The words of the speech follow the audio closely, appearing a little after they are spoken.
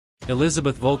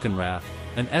Elisabeth Volkenrath,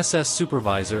 an SS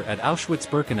supervisor at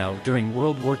Auschwitz-Birkenau during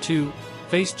World War II,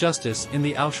 faced justice in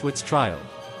the Auschwitz Trial.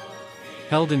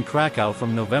 Held in Krakow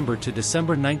from November to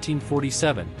December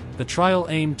 1947, the trial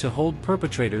aimed to hold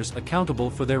perpetrators accountable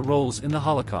for their roles in the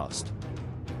Holocaust.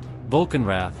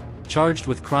 Volkenrath, charged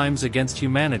with crimes against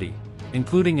humanity,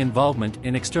 including involvement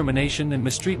in extermination and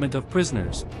mistreatment of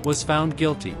prisoners, was found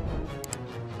guilty.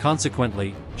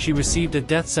 Consequently, she received a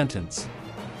death sentence.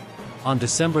 On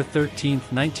December 13,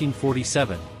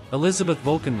 1947, Elisabeth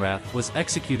Volkenrath was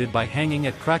executed by hanging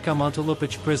at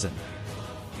Krakow-Montelupich Prison.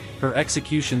 Her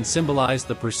execution symbolized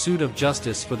the pursuit of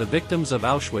justice for the victims of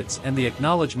Auschwitz and the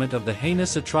acknowledgement of the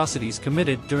heinous atrocities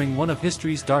committed during one of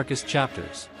history's darkest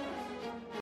chapters.